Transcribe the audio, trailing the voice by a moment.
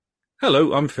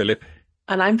Hello, I'm Philip.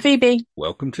 And I'm Phoebe.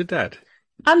 Welcome to Dad.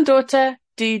 And daughter,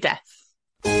 do death.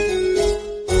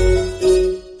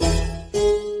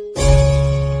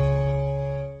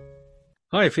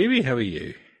 Hi, Phoebe. How are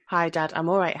you? Hi, Dad. I'm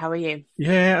all right. How are you?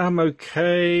 Yeah, I'm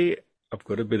okay. I've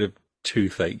got a bit of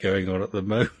toothache going on at the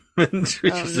moment, which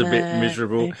Oh, is a bit no.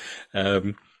 miserable.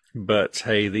 Um, but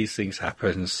hey, these things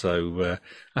happen. So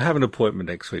I have an appointment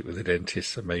next week with the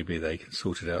dentist, so maybe they can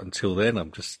sort it out. Until then,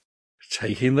 I'm just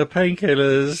taking the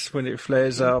painkillers when it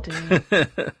flares Oh, up.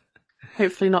 dear.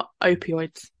 Hopefully not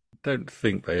opioids. Don't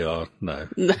think they are. No,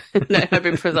 No, no,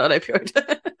 hoping for not opioid.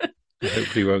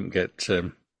 hopefully won't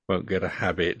get a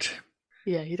habit.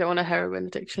 Yeah, you don't want a heroin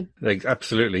addiction. Like,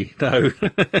 absolutely no.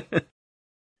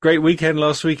 Great weekend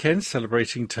last weekend,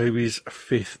 celebrating Toby's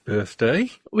fifth birthday.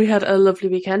 We had a lovely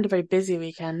weekend, a very busy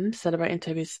weekend, celebrating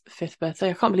Toby's fifth birthday.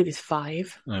 I can't believe he's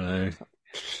 5. I know.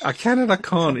 I can and I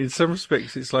can't. So, In some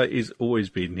respects, it's like he's always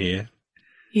been here.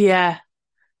 yeah.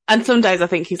 And some days I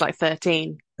think he's like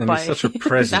 13 And he's by such a his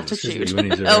presence, isn't he, attitude.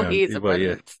 when he's Oh, around? he is a Well,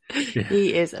 yeah. presence. Yeah.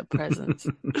 He is a presence.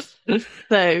 So,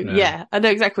 No. yeah, I know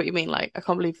exactly what you mean. Like, I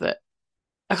can't believe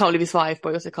he's 5, but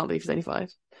I also can't believe he's only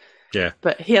 5. Yeah.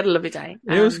 But he had a lovely day,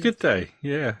 It was a and good day.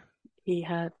 Yeah. he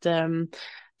had,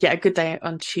 yeah, a good day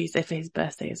on Tuesday for his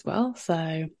birthday as well.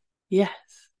 So, yes,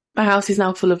 my house is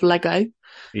now full of Lego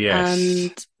Yes.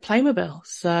 and Playmobil.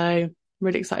 So, I'm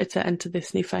really excited to enter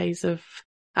this new phase of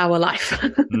our life.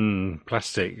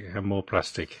 Plastic and more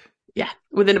plastic. Yeah,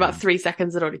 within about Um, 3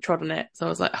 seconds, I'd already trodden it. So I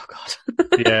was like, oh God,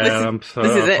 this yeah, is I'm sorry.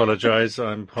 this I is it. apologise.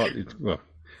 I'm partly, well,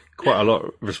 quite a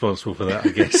lot responsible for that, I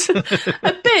guess.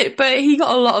 A bit, but he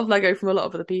got a lot of Lego from a lot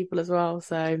of other people as well.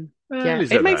 So Well, yeah,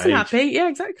 he's it at makes that him age. happy. Yeah,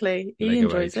 exactly. He Lego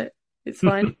enjoys age. it. It's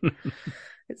fine.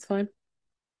 It's fine.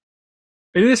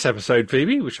 In this episode,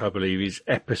 Phoebe, which I believe is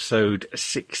episode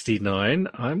 69,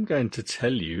 I'm going to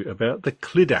tell you about the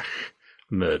Clydach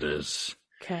murders.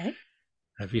 Okay.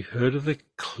 Have you heard of the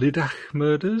Clydach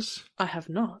murders? I have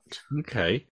not.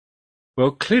 Okay.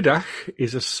 Well, Clydach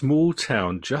is a small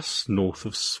town just north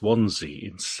of Swansea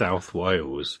in South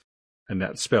Wales, and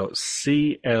that's spelled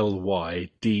Clydach,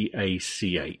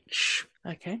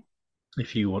 Okay.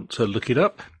 if you want to look it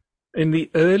up. In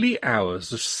the early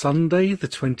hours of Sunday, the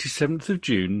 27th of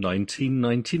June,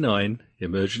 1999,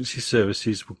 emergency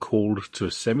services were called to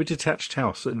a semi-detached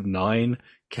house at 9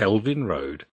 Kelvin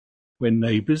Road, where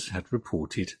neighbours had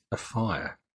reported a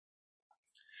fire.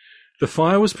 The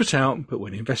fire was put out, but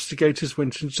when investigators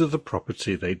went into the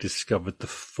property, they discovered the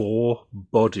 4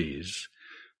 bodies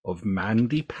of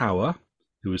Mandy Power,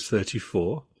 who was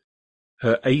 34,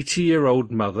 her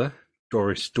 80-year-old mother,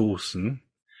 Doris Dawson,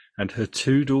 and her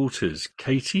 2 daughters,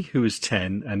 Katie, who was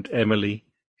 10, and Emily,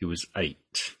 who was 8.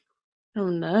 Oh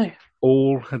no.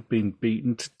 All had been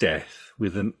beaten to death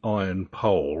with an iron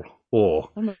pole, or,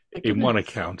 Oh my in one goodness.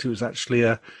 account, it was actually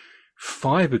a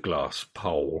fiberglass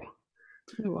pole.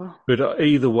 Oh wow. But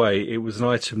either way, it was an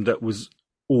item that was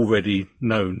already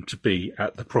known to be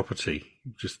at the property,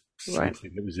 just Right.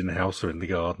 something that was in the house or in the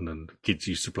garden, and kids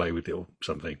used to play with it or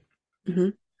something. hmm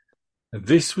And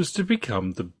this was to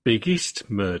become the biggest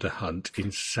murder hunt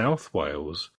in South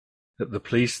Wales that the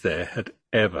police there had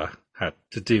ever had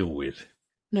to deal with.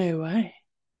 No way.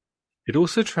 It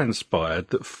also transpired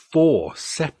that 4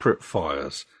 separate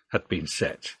fires had been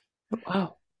set. Oh,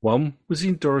 wow. One was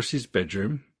in Doris's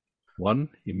bedroom, one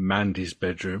in Mandy's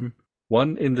bedroom,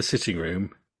 one in the sitting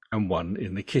room, and one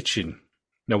in the kitchen.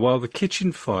 Now, while the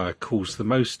kitchen fire caused the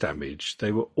most damage,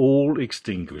 they were all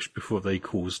extinguished before they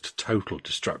caused total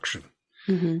destruction.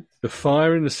 hmm The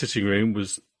fire in the sitting room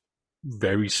was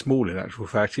very small in actual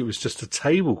fact. It was just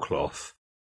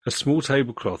a small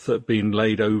tablecloth that had been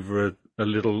laid over a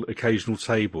little occasional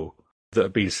table that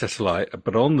had been set alight.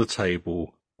 But on the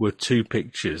table were 2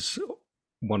 pictures,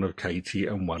 one of Katie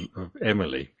and one of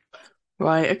Emily.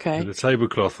 Right. So Okay. the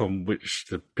tablecloth on which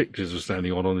the pictures were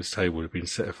standing on this table had been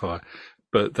set afire,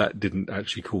 but that didn't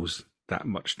actually cause that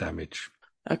much damage.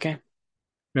 Okay.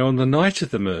 Now, on the night of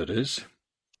the murders,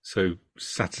 so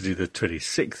Saturday the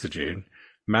 26th of June,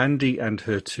 Mandy and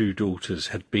her 2 daughters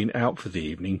had been out for the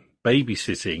evening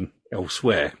babysitting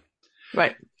elsewhere,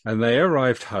 Right. and they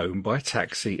arrived home by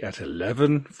taxi at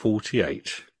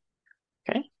 11:48.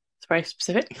 Okay. It's very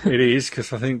specific. It is,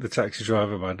 because I think the taxi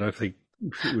driver, I don't know if it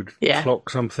would Yeah. clock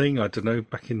something, I don't know,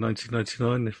 back in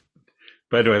 1999.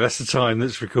 But anyway, that's the time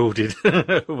that's recorded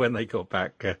when they got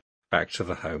back to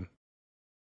the home.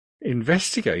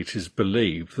 Investigators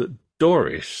believe that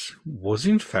Doris was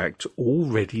in fact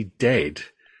already dead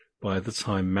by the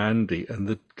time Mandy and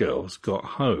the girls got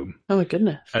home, Oh my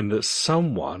goodness. and that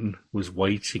someone was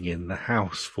waiting in the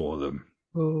house for them.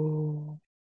 Oh.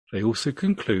 They also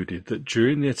concluded that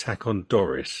during the attack on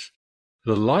Doris,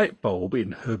 the light bulb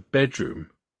in her bedroom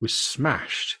was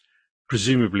smashed,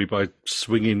 presumably by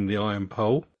swinging the iron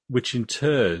pole, which in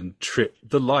turn tripped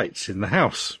the lights in the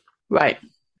house. Right.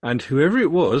 And whoever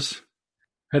it was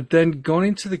had then gone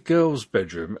into the girl's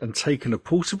bedroom and taken a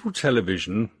portable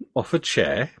television off a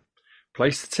chair,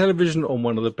 placed the television on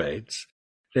one of the beds,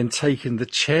 then taken the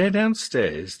chair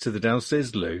downstairs to the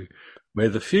downstairs loo, where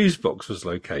the fuse box was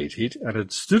located, and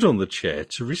had stood on the chair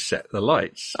to reset the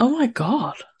lights. Oh my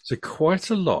God. So quite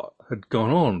a lot had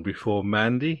gone on before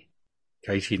Mandy,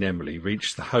 Katie and Emily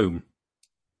reached the home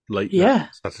late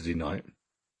that Saturday night.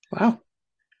 Wow.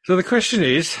 So the question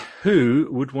is, who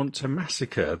would want to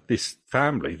massacre this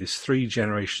family, this 3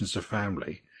 generations of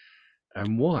family,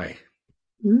 and why?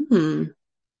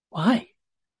 Why?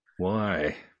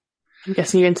 Why? I'm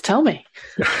guessing you're going to tell me.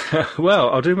 Well,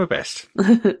 I'll do my best.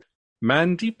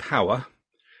 Mandy Power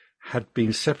had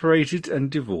been separated and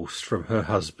divorced from her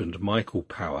husband, Michael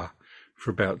Power, for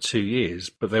about 2 years,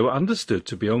 but they were understood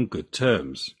to be on good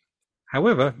terms.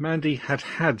 However, Mandy had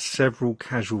had several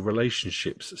casual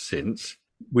relationships since,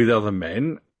 with other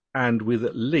men, and with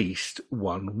at least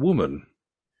one woman,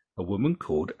 a woman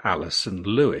called Alison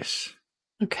Lewis.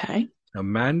 Okay. Now,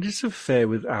 Mandy's affair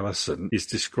with Alison is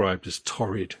described as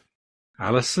torrid.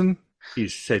 Alison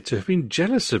is said to have been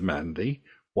jealous of Mandy,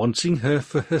 wanting her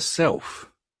for herself.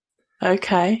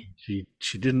 Okay.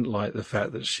 She didn't like the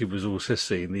fact that she was also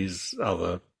seeing these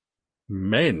other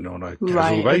men on a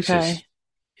casual basis. Okay.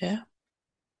 Yeah.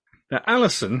 Now,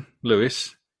 Alison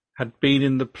Lewis had been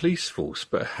in the police force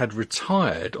but had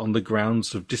retired on the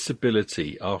grounds of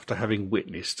disability after having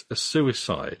witnessed a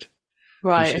suicide.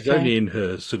 Right. And she's only in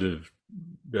her sort of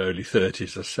early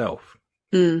 30s herself.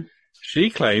 Mm. She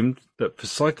claimed that for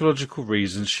psychological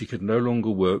reasons she could no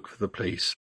longer work for the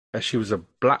police, as she was a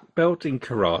black belt in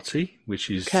karate, which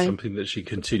is something that she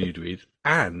continued with,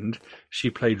 and she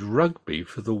played rugby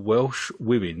for the Welsh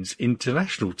women's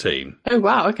international team. Oh,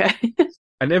 wow. Okay.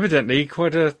 And evidently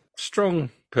quite a strong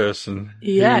person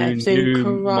who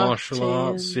knew martial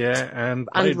arts, and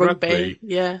played rugby.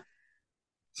 Yeah.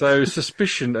 So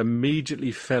suspicion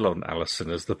immediately fell on Alison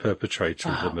as the perpetrator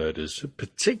of the murders,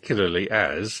 particularly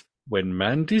as, when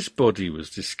Mandy's body was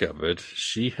discovered,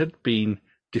 she had been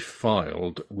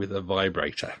defiled with a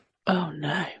vibrator. Oh,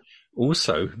 no.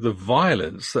 Also, the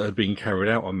violence that had been carried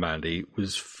out on Mandy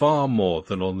was far more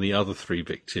than on the other 3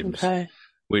 victims,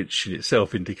 which in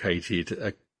itself indicated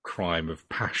a crime of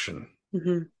passion.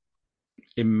 Mm-hmm.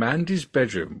 In Mandy's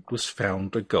bedroom was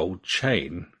found a gold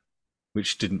chain,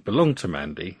 which didn't belong to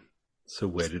Mandy. So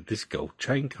where did this gold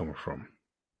chain come from?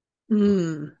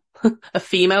 A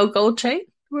female gold chain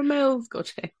or a male's gold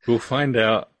chain? We'll find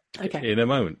out in a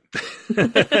moment.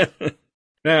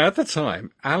 Now, at the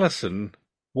time, Alison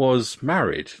was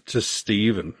married to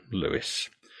Stephen Lewis,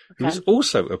 who was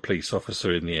also a police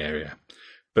officer in the area,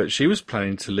 but she was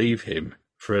planning to leave him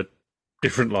for a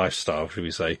different lifestyle, shall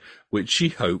we say, which she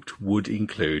hoped would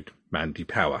include Mandy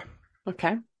Power.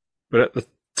 Okay. But at the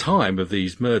time of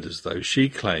these murders, though, she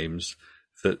claims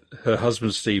that her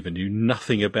husband Stephen knew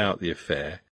nothing about the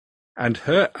affair, and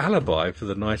her alibi for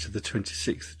the night of the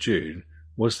 26th of June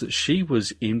was that she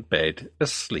was in bed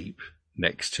asleep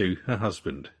next to her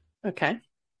husband. Okay.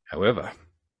 However,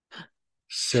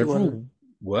 several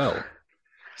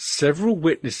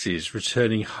witnesses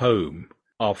returning home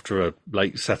after a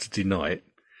late Saturday night,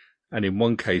 and in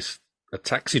one case, a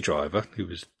taxi driver who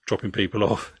was dropping people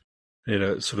off,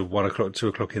 at sort of 1 o'clock, 2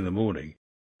 o'clock in the morning,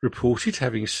 reported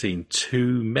having seen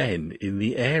 2 men in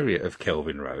the area of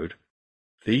Kelvin Road.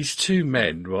 These 2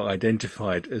 men were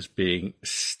identified as being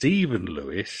Stephen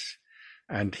Lewis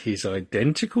and his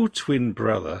identical twin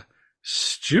brother,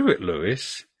 Stuart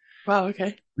Lewis. Wow,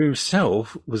 okay. Who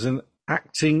himself was an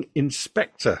acting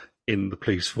inspector in the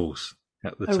police force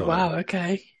at the time. Oh, wow,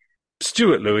 okay.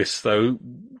 Stuart Lewis, though,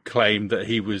 claimed that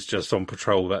he was just on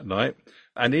patrol that night.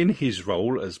 And in his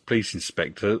role as police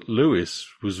inspector, Lewis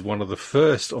was one of the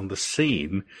first on the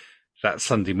scene that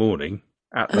Sunday morning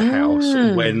at the house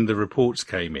when the reports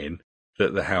came in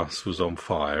that the house was on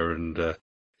fire. And,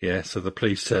 so the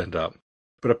police turned up.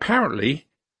 But apparently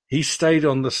he stayed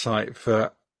on the site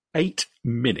for 8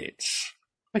 minutes.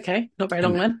 Okay, not very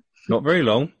long then. Not very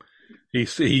long. He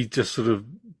just sort of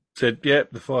said,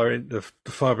 the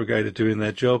fire brigade are doing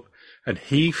their job. And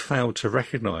he failed to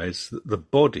recognise that the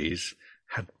bodies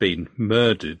had been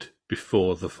murdered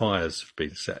before the fires had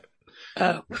been set.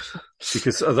 Oh.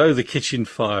 Because although the kitchen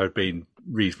fire had been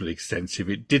reasonably extensive,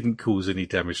 it didn't cause any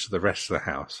damage to the rest of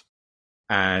the house.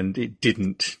 And it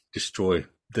didn't destroy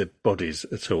the bodies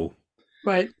at all.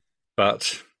 Right.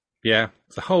 But Yeah,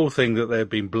 the whole thing that they'd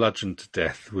been bludgeoned to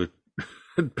death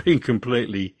had been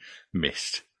completely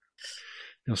missed.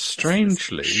 Now,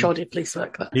 strangely, Shoddy police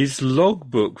work, that. his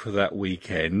logbook for that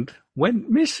weekend went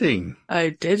missing, Oh,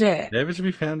 did it? never to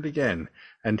be found again.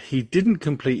 And he didn't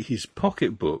complete his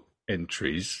pocketbook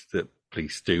entries that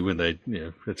police do when they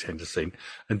attend a scene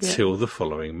until the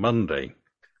following Monday.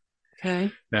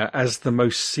 Okay. Now, as the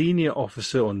most senior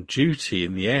officer on duty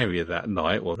in the area that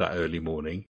night or that early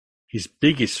morning, his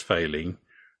biggest failing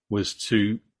was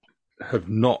to have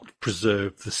not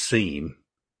preserved the scene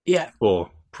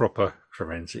for proper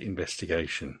forensic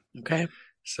investigation. Okay.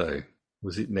 So,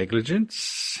 was it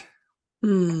negligence?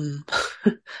 Some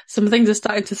things are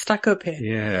starting to stack up here.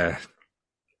 Yeah.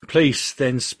 Police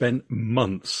then spent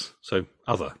months, so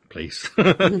other police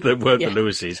that weren't the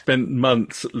Lewises, spent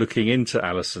months looking into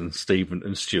Alison, Stephen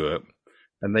and Stuart,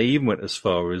 and they even went as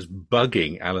far as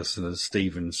bugging Alison and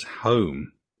Stephen's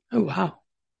home. Oh, wow.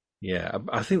 Yeah,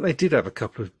 I think they did have a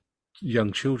couple of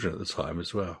young children at the time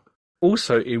as well.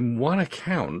 Also, in one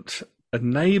account, a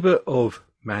neighbour of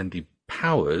Mandy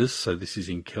Powers, so this is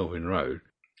in Kelvin Road,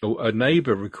 a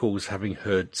neighbour recalls having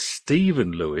heard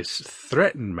Stephen Lewis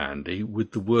threaten Mandy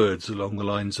with the words along the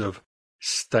lines of,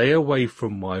 "Stay away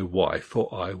from my wife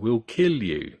or I will kill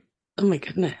you." Oh my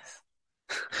goodness.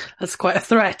 That's quite a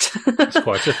threat. It's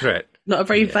quite a threat. Not a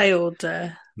very veiled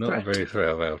Not threat. a very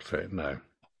veiled threat, no.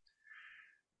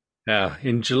 Now,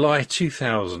 in July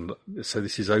 2000, so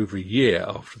this is over a year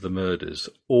after the murders,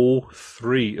 all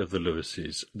three of the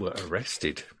Lewises were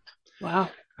arrested. Wow.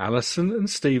 Alison and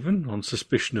Stephen on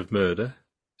suspicion of murder,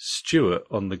 Stuart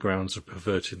on the grounds of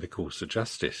perverting the course of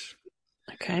justice.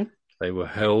 Okay. They were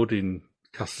held in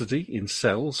custody in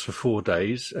cells for 4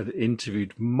 days and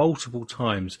interviewed multiple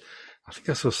times. I think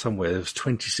I saw somewhere there was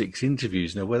 26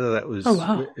 interviews. Now, whether that was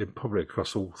probably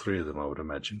across all three of them, I would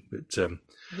imagine. But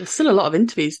there's still a lot of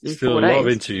interviews in 4 days. Still a lot of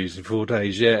interviews in 4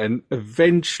 days, yeah. And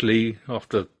eventually,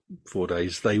 after 4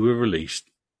 days, they were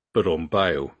released, but on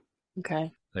bail.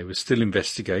 Okay. They were still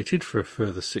investigated for a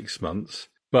further 6 months.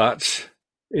 But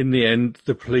in the end,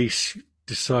 the police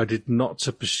decided not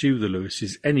to pursue the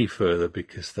Lewises any further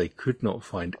because they could not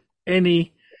find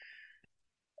any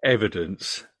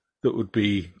evidence that would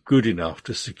be good enough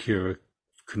to secure a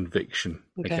conviction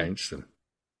against them.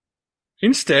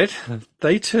 Instead,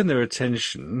 they turned their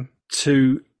attention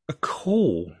to a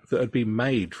call that had been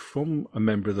made from a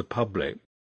member of the public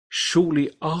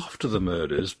shortly after the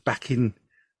murders back in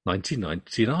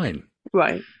 1999.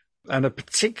 Right. And a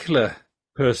particular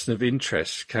person of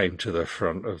interest came to the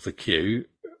front of the queue,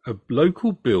 a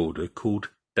local builder called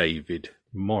David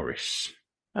Morris.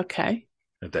 Okay.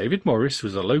 Now, David Morris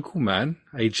was a local man,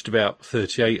 aged about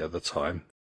 38 at the time.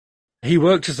 He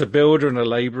worked as a builder and a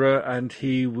labourer, and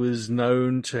he was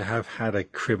known to have had a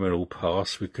criminal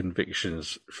past with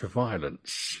convictions for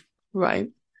violence. Right.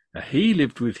 Now, he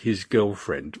lived with his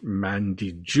girlfriend,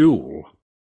 Mandy Jewell,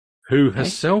 who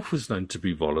herself was known to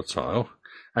be volatile,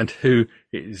 and who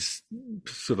is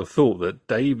sort of thought that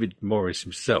David Morris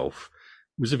himself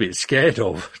was a bit scared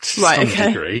of to some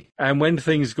degree. And when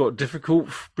things got difficult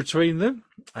between them,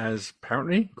 as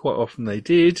apparently quite often they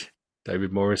did,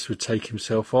 David Morris would take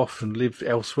himself off and live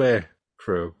elsewhere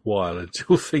for a while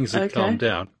until things had calmed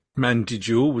down. Mandy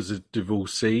Jewell was a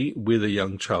divorcee with a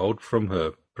young child from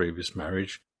her previous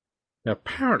marriage. Now,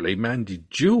 apparently, Mandy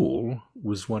Jewell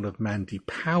was one of Mandy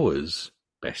Powers'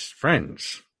 best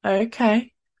friends.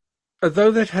 Okay.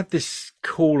 Although they'd had this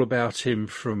call about him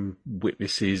from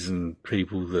witnesses and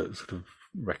people that sort of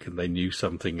reckon they knew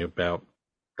something about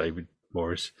David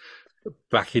Morris,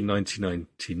 back in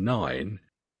 1999,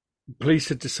 police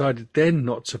had decided then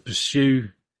not to pursue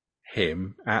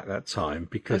him at that time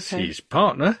because his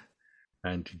partner,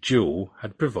 Mandy Jewell,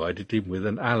 had provided him with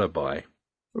an alibi.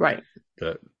 Right.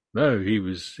 That no,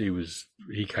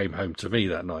 he came home to me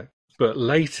that night. But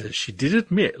later, she did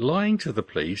admit lying to the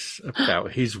police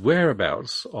about his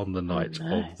whereabouts on the night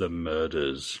of the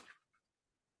murders.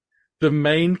 The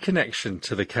main connection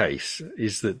to the case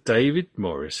is that David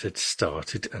Morris had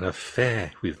started an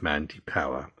affair with Mandy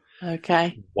Power.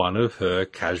 Okay. One of her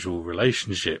casual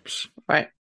relationships. Right.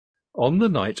 On the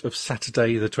night of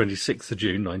Saturday, the 26th of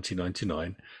June,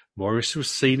 1999, Morris was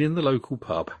seen in the local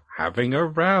pub having a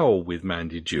row with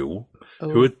Mandy Jewell,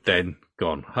 who had then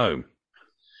gone home.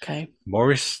 Okay.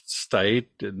 Morris stayed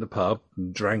in the pub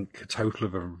and drank a total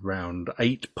of around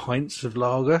 8 pints of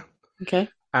lager. Okay.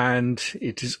 And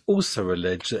it is also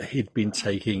alleged that he'd been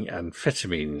taking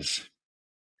amphetamines.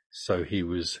 So he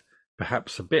was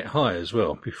perhaps a bit high as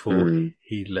well before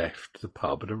he left the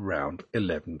pub at around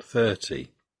 11:30.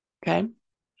 Okay.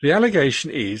 The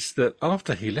allegation is that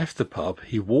after he left the pub,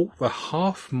 he walked the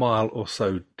half-mile or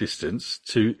so distance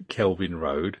to Kelvin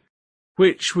Road,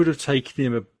 which would have taken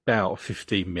him about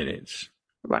 15 minutes.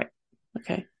 Right.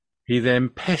 Okay. He then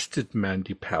pestered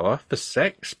Mandy Power for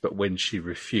sex, but when she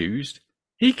refused,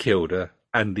 he killed her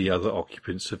and the other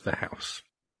occupants of the house.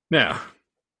 Now,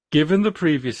 given the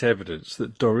previous evidence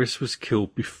that Doris was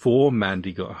killed before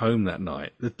Mandy got home that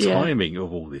night, the timing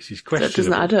of all this is questionable. That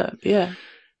doesn't add up, yeah.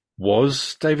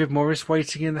 Was David Morris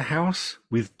waiting in the house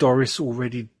with Doris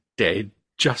already dead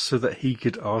just so that he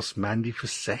could ask Mandy for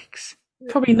sex?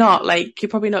 Probably not. Like, you're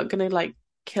probably not going to, like,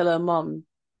 kill her mum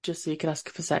just so you can ask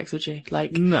her for sex, would you?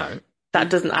 Like, no.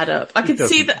 That doesn't add up. I could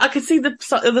see the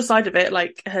other side of it,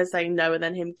 like her saying no and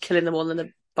then him killing them all in a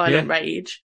violent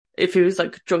rage. If he was,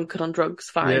 like, drunk and on drugs,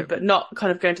 fine. But not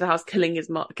kind of going to the house, killing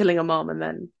her mum and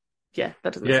then, that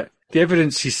doesn't make sense. The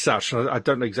evidence is such, and I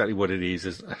don't know exactly what it is,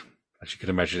 as you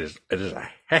can imagine, there's a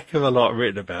heck of a lot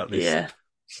written about this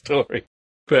story.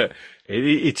 But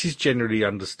it is generally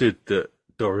understood that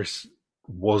Doris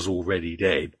was already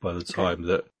dead by the time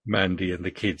that Mandy and the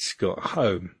kids got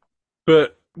home.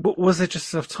 But was there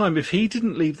just enough time? If he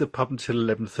didn't leave the pub until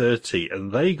 11:30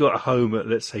 and they got home at,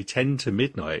 let's say, 10 to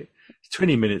midnight,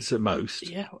 20 minutes at most.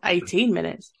 Yeah, 18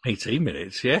 minutes. 18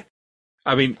 minutes, yeah.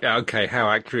 I mean, okay, how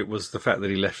accurate was the fact that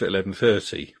he left at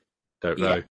 11:30? Don't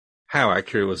know. How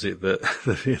accurate was it that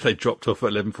they dropped off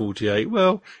at 11:48?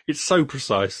 Well, it's so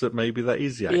precise that maybe that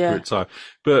is the accurate time.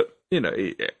 But,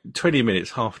 20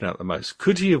 minutes, half an hour at the most.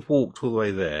 Could he have walked all the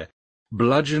way there,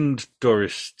 bludgeoned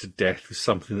Doris to death with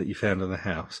something that you found in the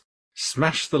house,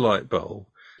 smashed the light bulb,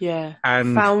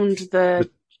 and found the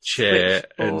chair,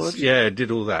 and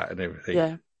did all that and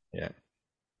everything? Yeah.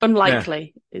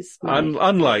 Unlikely is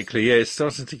unlikely. Yeah, it's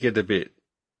starting to get a bit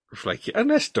flaky,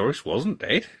 unless Doris wasn't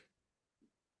dead.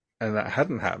 And that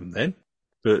hadn't happened then.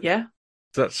 But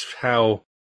that's how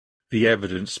the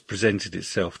evidence presented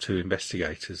itself to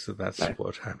investigators, that's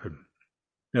what happened.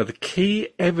 Now, the key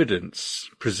evidence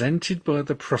presented by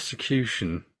the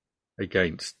prosecution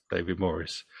against David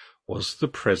Morris was the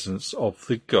presence of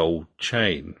the gold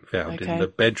chain found in the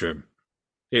bedroom.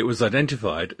 It was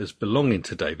identified as belonging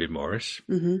to David Morris.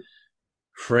 Mm-hmm.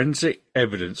 Forensic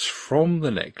evidence from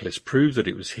the necklace proved that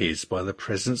it was his by the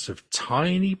presence of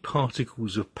tiny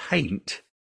particles of paint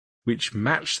which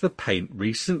matched the paint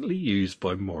recently used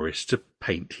by Morris to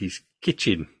paint his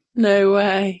kitchen. No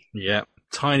way. Yeah,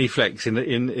 tiny flecks in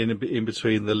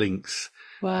between the links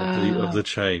of the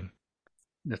chain.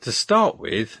 Now, to start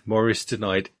with, Morris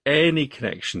denied any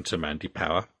connection to Mandy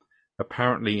Power,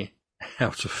 apparently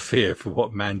out of fear for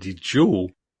what Mandy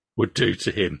Jewell would do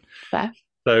to him. Fair.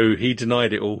 So he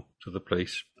denied it all to the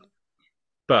police.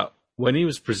 But when he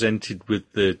was presented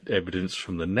with the evidence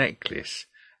from the necklace,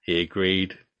 he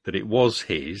agreed that it was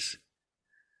his.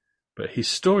 But his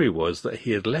story was that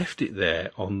he had left it there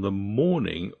on the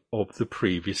morning of the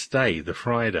previous day, the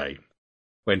Friday,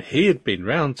 when he had been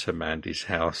round to Mandy's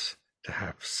house to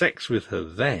have sex with her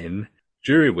then,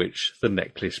 during which the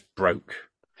necklace broke.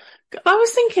 I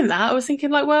was thinking that. I was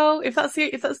thinking, like, well, if that's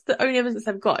the only evidence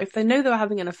they've got, if they know they were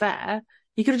having an affair,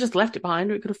 he could have just left it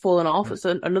behind, or it could have fallen off at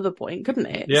another point, couldn't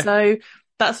it? Yeah. So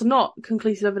that's not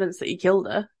conclusive evidence that he killed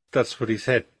her. That's what he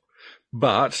said.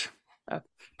 But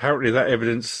apparently that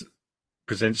evidence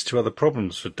presents two other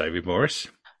problems for David Morris.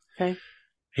 Okay.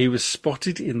 He was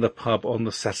spotted in the pub on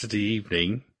the Saturday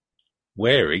evening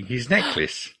wearing his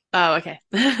necklace. Oh, okay.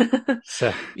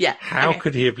 So how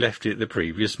could he have left it the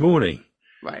previous morning?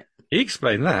 Right. He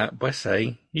explained that by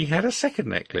saying he had a second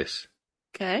necklace.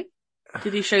 Okay.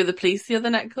 Did he show the police the other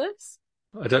necklace?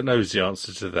 I don't know is the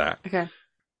answer to that. Okay.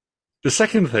 The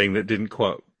second thing that didn't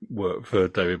quite work for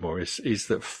David Morris is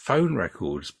that phone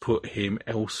records put him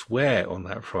elsewhere on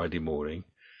that Friday morning.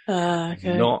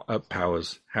 Okay. Not at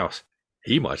Power's house.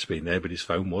 He might have been there, but his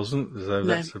phone wasn't. So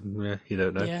that's, you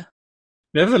don't know. Yeah.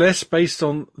 Nevertheless, based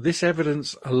on this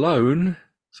evidence alone,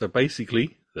 so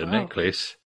basically the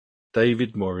necklace,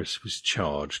 David Morris was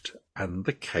charged and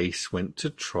the case went to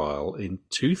trial in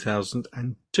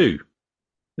 2002.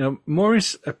 Now,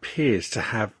 Morris appears to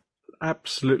have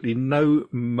absolutely no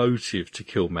motive to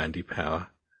kill Mandy Power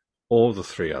or the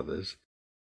three others,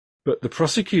 but the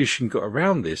prosecution got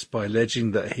around this by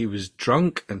alleging that he was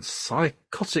drunk and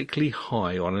psychotically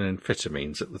high on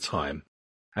amphetamines at the time,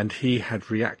 and he had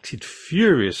reacted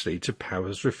furiously to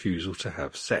Power's refusal to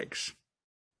have sex.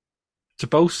 To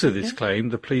bolster this claim,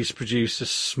 the police produced a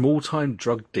small-time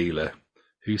drug dealer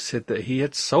who said that he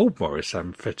had sold Morris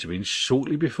amphetamines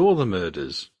shortly before the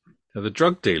murders. Now, the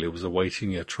drug dealer was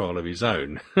awaiting a trial of his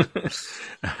own. And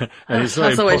it's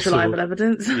that's always reliable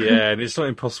evidence. Yeah, and it's not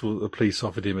impossible that the police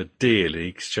offered him a deal in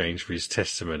exchange for his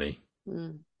testimony.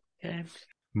 Okay.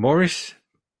 Morris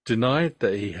denied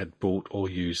that he had bought or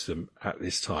used them at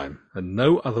this time, and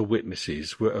no other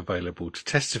witnesses were available to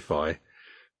testify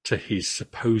to his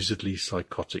supposedly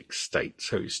psychotic state.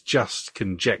 So it's just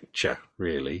conjecture,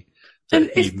 really,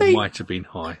 that he might have been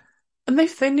high. And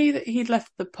if they knew that he'd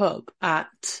left the pub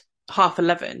at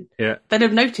 11:30, yeah, they'd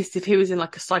have noticed if he was in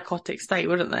like a psychotic state,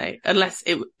 wouldn't they? Unless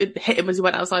it hit him as he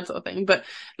went outside, sort of thing. But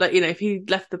like, if he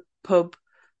left the pub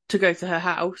to go to her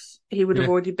house, he would have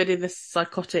already been in this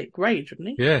psychotic rage,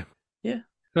 wouldn't he? Yeah. Yeah.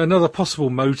 Another possible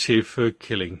motive for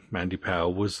killing Mandy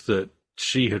Powell was that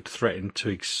she had threatened to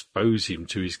expose him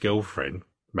to his girlfriend,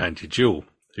 Mandy Jewell,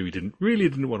 who he didn't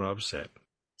want to upset.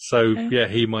 So,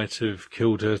 he might have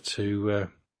killed her to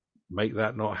make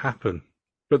that not happen.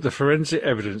 But the forensic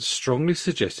evidence strongly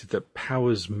suggested that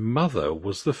Power's mother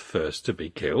was the first to be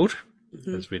killed,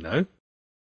 as we know,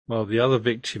 while the other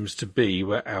victims-to-be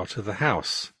were out of the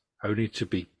house, only to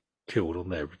be killed on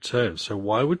their return. So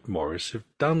why would Morris have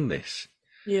done this?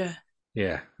 Yeah.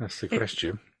 Yeah, that's the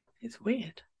question. It's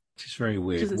weird. It's very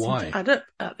weird. Doesn't Why? seem to add up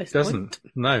at this point.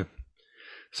 No.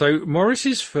 So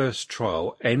Morris's first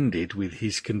trial ended with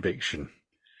his conviction.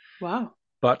 Wow.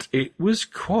 But it was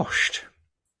quashed.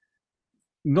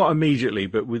 Not immediately,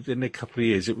 but within a couple of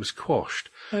years, it was quashed.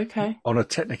 Okay. On a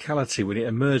technicality when it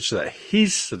emerged that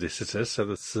his solicitor, so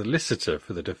the solicitor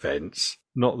for the defence,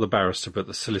 not the barrister, but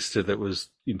the solicitor that was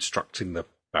instructing the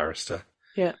barrister,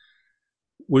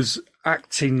 was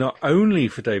acting not only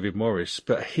for David Morris,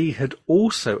 but he had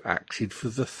also acted for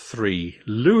the three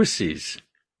Lewises.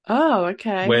 Oh,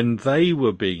 okay. When they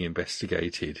were being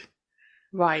investigated.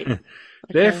 Right. Okay.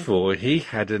 Therefore, he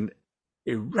had an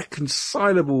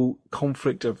irreconcilable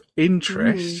conflict of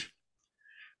interest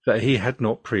that he had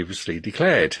not previously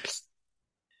declared.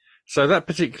 So that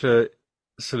particular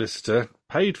solicitor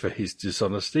paid for his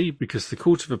dishonesty because the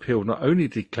Court of Appeal not only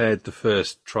declared the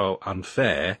first trial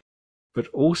unfair, but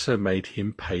also made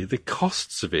him pay the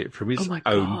costs of it from his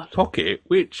own pocket,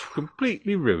 which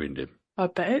completely ruined him. I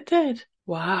bet it did.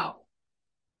 Wow.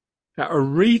 Now, a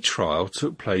retrial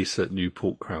took place at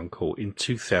Newport Crown Court in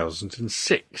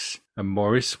 2006, and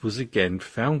Morris was again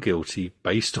found guilty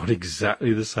based on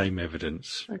exactly the same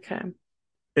evidence. Okay.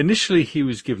 Initially, he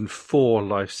was given 4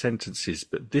 life sentences,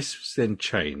 but this was then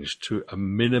changed to a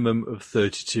minimum of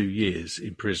 32 years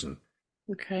in prison.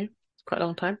 Okay. It's quite a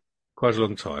long time. Quite a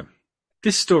long time.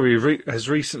 This story has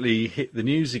recently hit the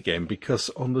news again because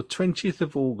on the 20th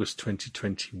of August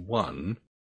 2021,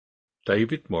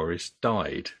 David Morris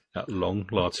died at Long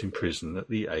Lartin Prison at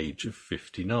the age of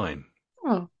 59.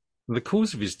 Oh. And the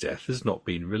cause of his death has not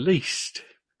been released.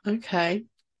 Okay.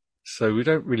 So we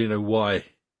don't really know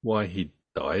why he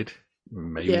died.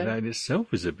 Maybe that in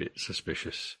itself is a bit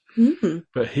suspicious. Mm-hmm.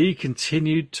 But he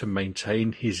continued to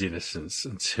maintain his innocence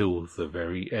until the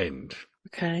very end.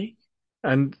 Okay.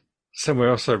 And somewhere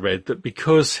else I read that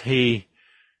because he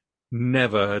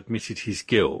never admitted his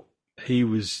guilt, he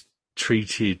was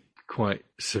treated quite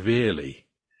severely.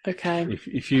 Okay.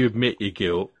 If you admit your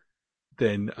guilt,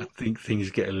 then I think things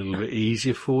get a little bit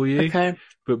easier for you. Okay.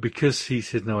 But because he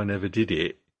said, no, I never did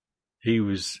it, he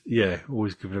was,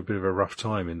 always given a bit of a rough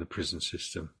time in the prison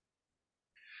system.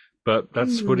 But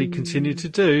that's what he continued to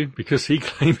do because he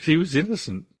claimed he was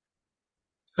innocent.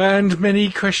 And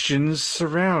many questions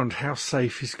surround how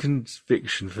safe his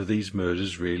conviction for these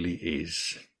murders really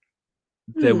is.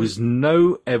 There was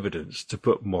no evidence to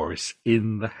put Morris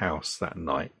in the house that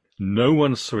night. No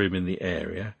one saw him in the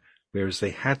area, whereas they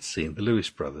had seen the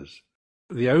Lewis brothers.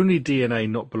 The only DNA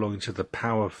not belonging to the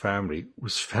Power family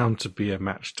was found to be a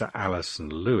match to Alison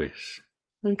Lewis.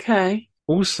 Okay.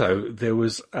 Also, there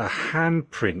was a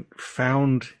handprint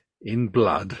found in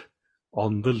blood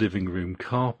on the living room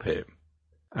carpet,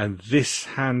 and this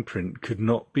handprint could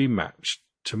not be matched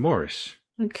to Morris.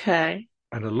 Okay.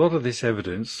 And a lot of this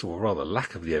evidence, or rather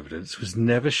lack of the evidence, was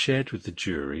never shared with the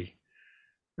jury.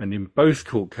 And in both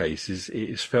court cases, it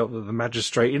is felt that the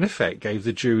magistrate, in effect, gave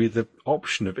the jury the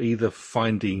option of either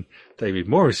finding David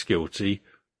Morris guilty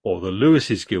or the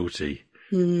Lewises guilty,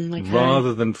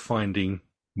 rather than finding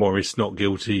Morris not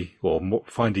guilty or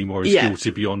finding Morris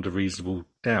guilty beyond a reasonable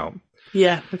doubt.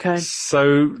 Yeah, okay.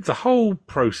 So the whole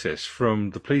process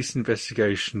from the police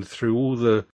investigation through all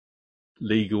the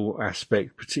legal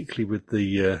aspect, particularly with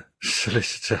the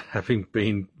solicitor having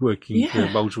been working for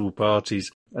multiple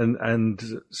parties,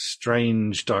 and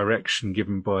strange direction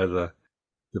given by the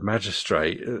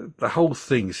magistrate, the whole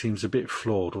thing seems a bit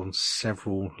flawed on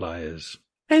several layers.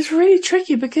 It's really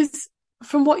tricky because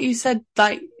from what you said,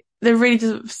 like there really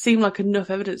doesn't seem like enough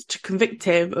evidence to convict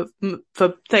him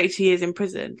for 32 years in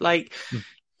prison. Like,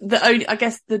 I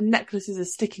guess the necklace is a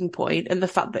sticking point, and the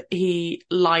fact that he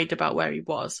lied about where he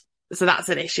was. So that's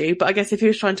an issue. But I guess if he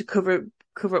was trying to cover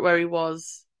up where he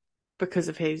was because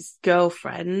of his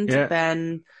girlfriend,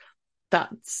 then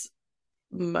that's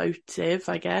motive,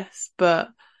 I guess. But,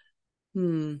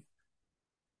 and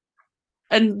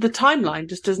the timeline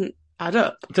just doesn't add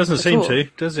up. It doesn't seem to,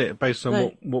 does it? Based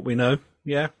on what we know.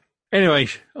 Yeah. Anyway,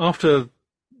 after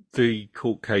the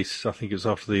court case, I think it was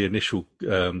after the initial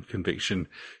conviction,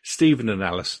 Stephen and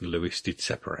Alison Lewis did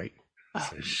separate. Oh.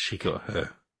 So she got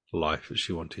her life as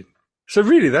she wanted. So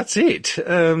really, that's it.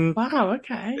 Wow,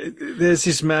 okay. There's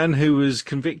this man who was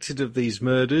convicted of these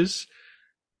murders.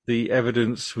 The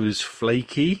evidence was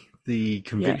flaky. The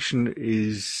conviction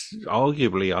is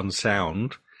arguably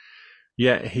unsound.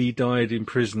 Yet he died in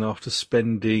prison after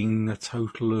spending a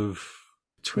total of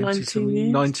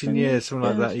 19 years, something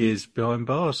like that, years behind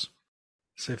bars.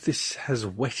 So if this has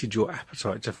whetted your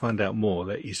appetite to find out more,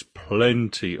 there is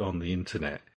plenty on the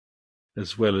internet,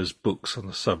 as well as books on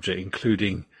the subject,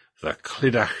 including The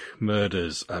Clydach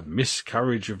Murders, A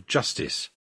Miscarriage of Justice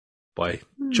by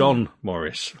John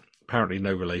Morris. Apparently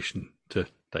no relation to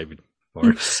David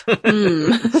Morris.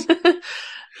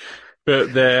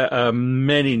 But there are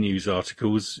many news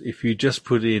articles. If you just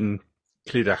put in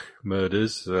Clydach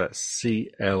Murders, so that's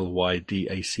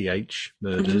Clydach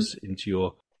Murders, into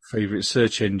your favourite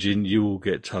search engine, you will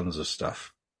get tons of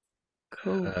stuff.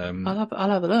 Cool. I'll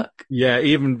have a look. Yeah,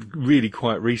 even really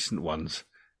quite recent ones.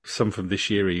 Some from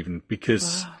this year even,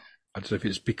 because I don't know if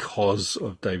it's because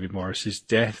of David Morris's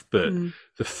death, but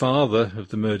the father of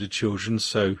the murdered children,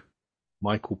 so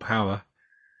Michael Power,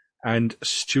 and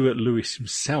Stuart Lewis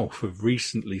himself have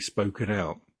recently spoken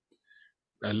out,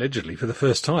 allegedly for the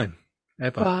first time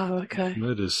ever. Wow, okay.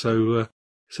 Murders. So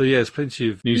yeah, there's plenty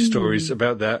of news stories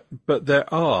about that, but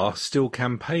there are still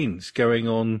campaigns going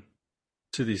on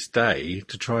to this day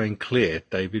to try and clear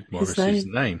David Morris's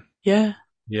name. Yeah.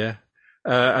 Yeah.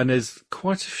 And there's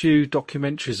quite a few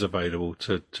documentaries available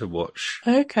to watch.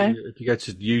 Okay. If you go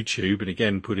to YouTube and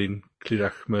again put in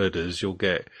Clydach Murders, you'll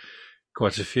get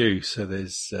quite a few. So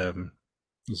there's a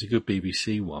good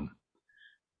BBC one.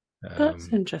 That's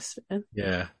interesting.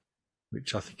 Yeah,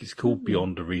 which I think is called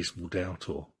Beyond a Reasonable Doubt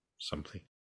or something.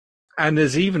 And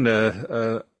there's even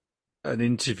an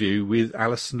interview with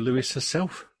Alison Lewis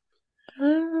herself.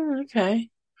 Oh, okay.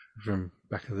 From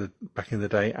back in the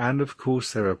day, and of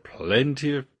course there are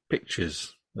plenty of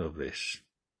pictures of this.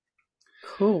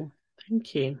 Cool,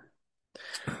 thank you.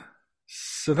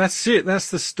 So that's it. That's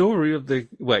the story of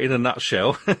in a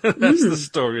nutshell, that's the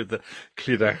story of the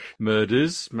Clydach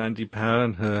murders, Mandy Power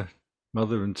and her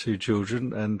mother and two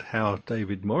children, and how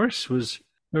David Morris was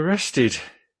arrested.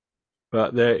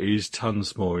 But there is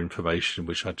tons more information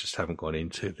which I just haven't gone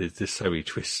into. There's so many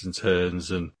twists and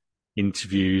turns and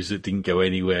interviews that didn't go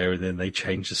anywhere, and then they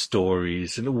changed the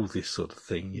stories and all this sort of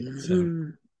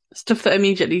thing. Stuff that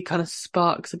immediately kind of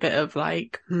sparks a bit of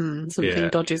something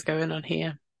dodgy is going on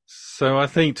here. So I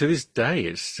think to this day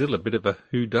it's still a bit of a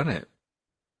whodunit.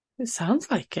 It sounds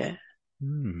like it.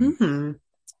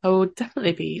 I will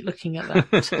definitely be looking at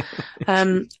that.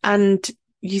 And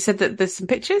you said that there's some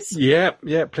pictures? Yeah,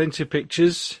 plenty of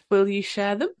pictures. Will you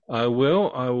share them? I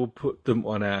will. I will put them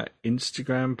on our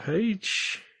Instagram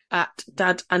page. At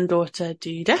Dad and Daughter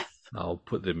Do Death. I'll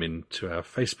put them into our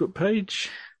Facebook page.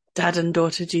 Dad and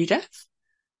Daughter Do Death.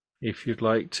 If you'd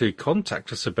like to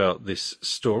contact us about this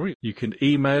story, you can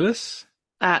email us.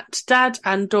 At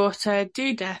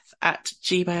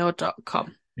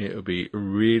dadanddaughterdodeth@gmail.com. It'll be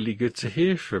really good to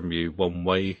hear from you one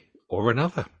way or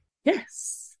another.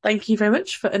 Yes. Thank you very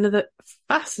much for another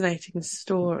fascinating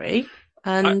story.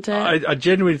 And I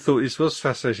genuinely thought this was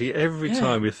fascinating. Every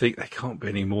time you think there can't be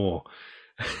any more.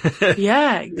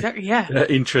 Yeah, exactly. Yeah.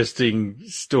 Interesting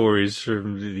stories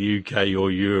from the UK or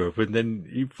Europe, and then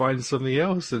you find something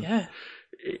else. And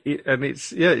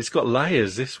it's got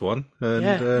layers, this one.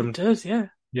 And, it does. Yeah.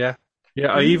 Yeah.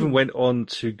 I even went on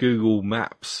to Google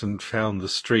Maps and found the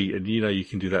street, and you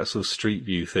can do that sort of street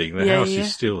view thing. The house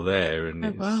is still there,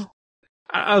 and wow.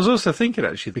 I was also thinking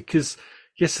actually, because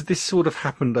yes, this sort of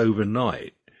happened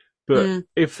overnight. But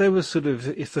if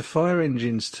the fire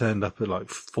engines turned up at like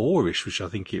 4ish, which I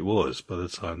think it was by the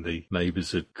time the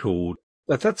neighbours had called,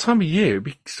 at that time of year, it'd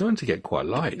be starting to get quite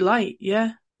light. Light,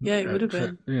 yeah. Yeah, it would have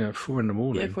been. 4 in the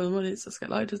morning. Yeah, 4 in the morning, it starts to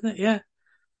get light, doesn't it? Yeah.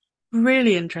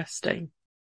 Really interesting.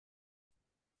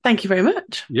 Thank you very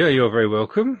much. Yeah, you're very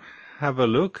welcome. Have a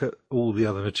look at all the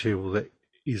other material that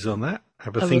is on that.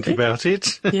 Have a think about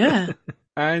it. Yeah.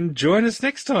 And join us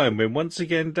next time when once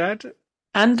again, Dad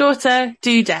and Daughter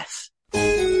Do Death.